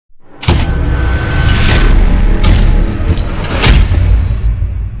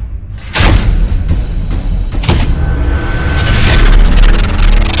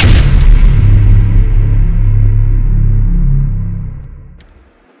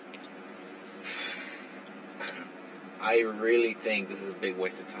I really think this is a big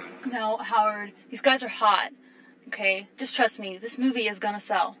waste of time. No, Howard, these guys are hot. Okay, just trust me, this movie is gonna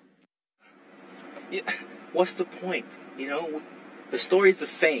sell. Yeah, what's the point? You know, the story's the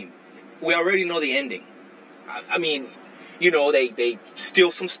same. We already know the ending. I mean, you know, they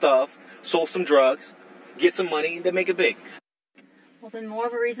steal some stuff, sold some drugs, get some money, they make it big. Well, then more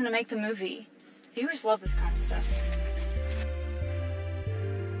of a reason to make the movie. Viewers love this kind of stuff.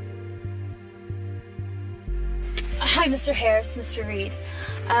 Hi, Mr. Harris, Mr. Reed.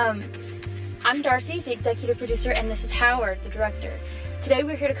 I'm Darcy, the executive producer, and this is Howard, the director. Today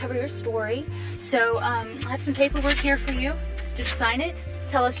we're here to cover your story, so I have some paperwork here for you. Just sign it,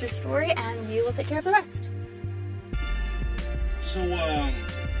 tell us your story, and we will take care of the rest. So, you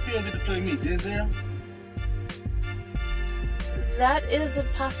don't get to play me, Denzel? That is a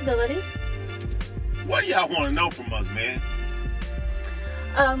possibility. What do y'all want to know from us, man?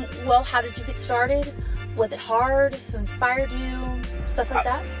 Well, how did you get started? Was it hard? Who inspired you? Stuff like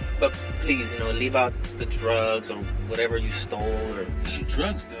that? But please, you know, leave out the drugs or whatever you stole or...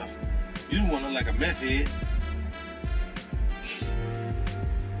 Drug stuff? You don't want to look like a meth head.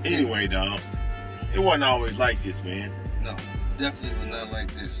 Anyway, dog, it wasn't always like this, man. No, definitely was not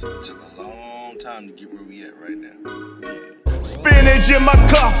like this. It took a long time to get where we at right now. Spinach in my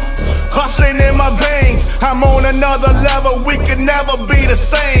cup, hustling in my veins. I'm on another level, we could never be the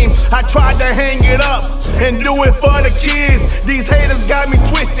same. I tried to hang it up and do it for the kids. These haters got me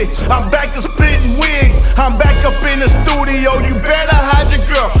twisted, I'm back to splitting wigs. I'm back up in the studio, you better hide your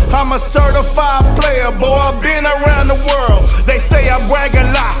girl. I'm a certified player, boy, I've been around the world. They say I brag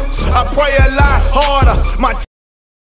a lot, I pray a lot harder. My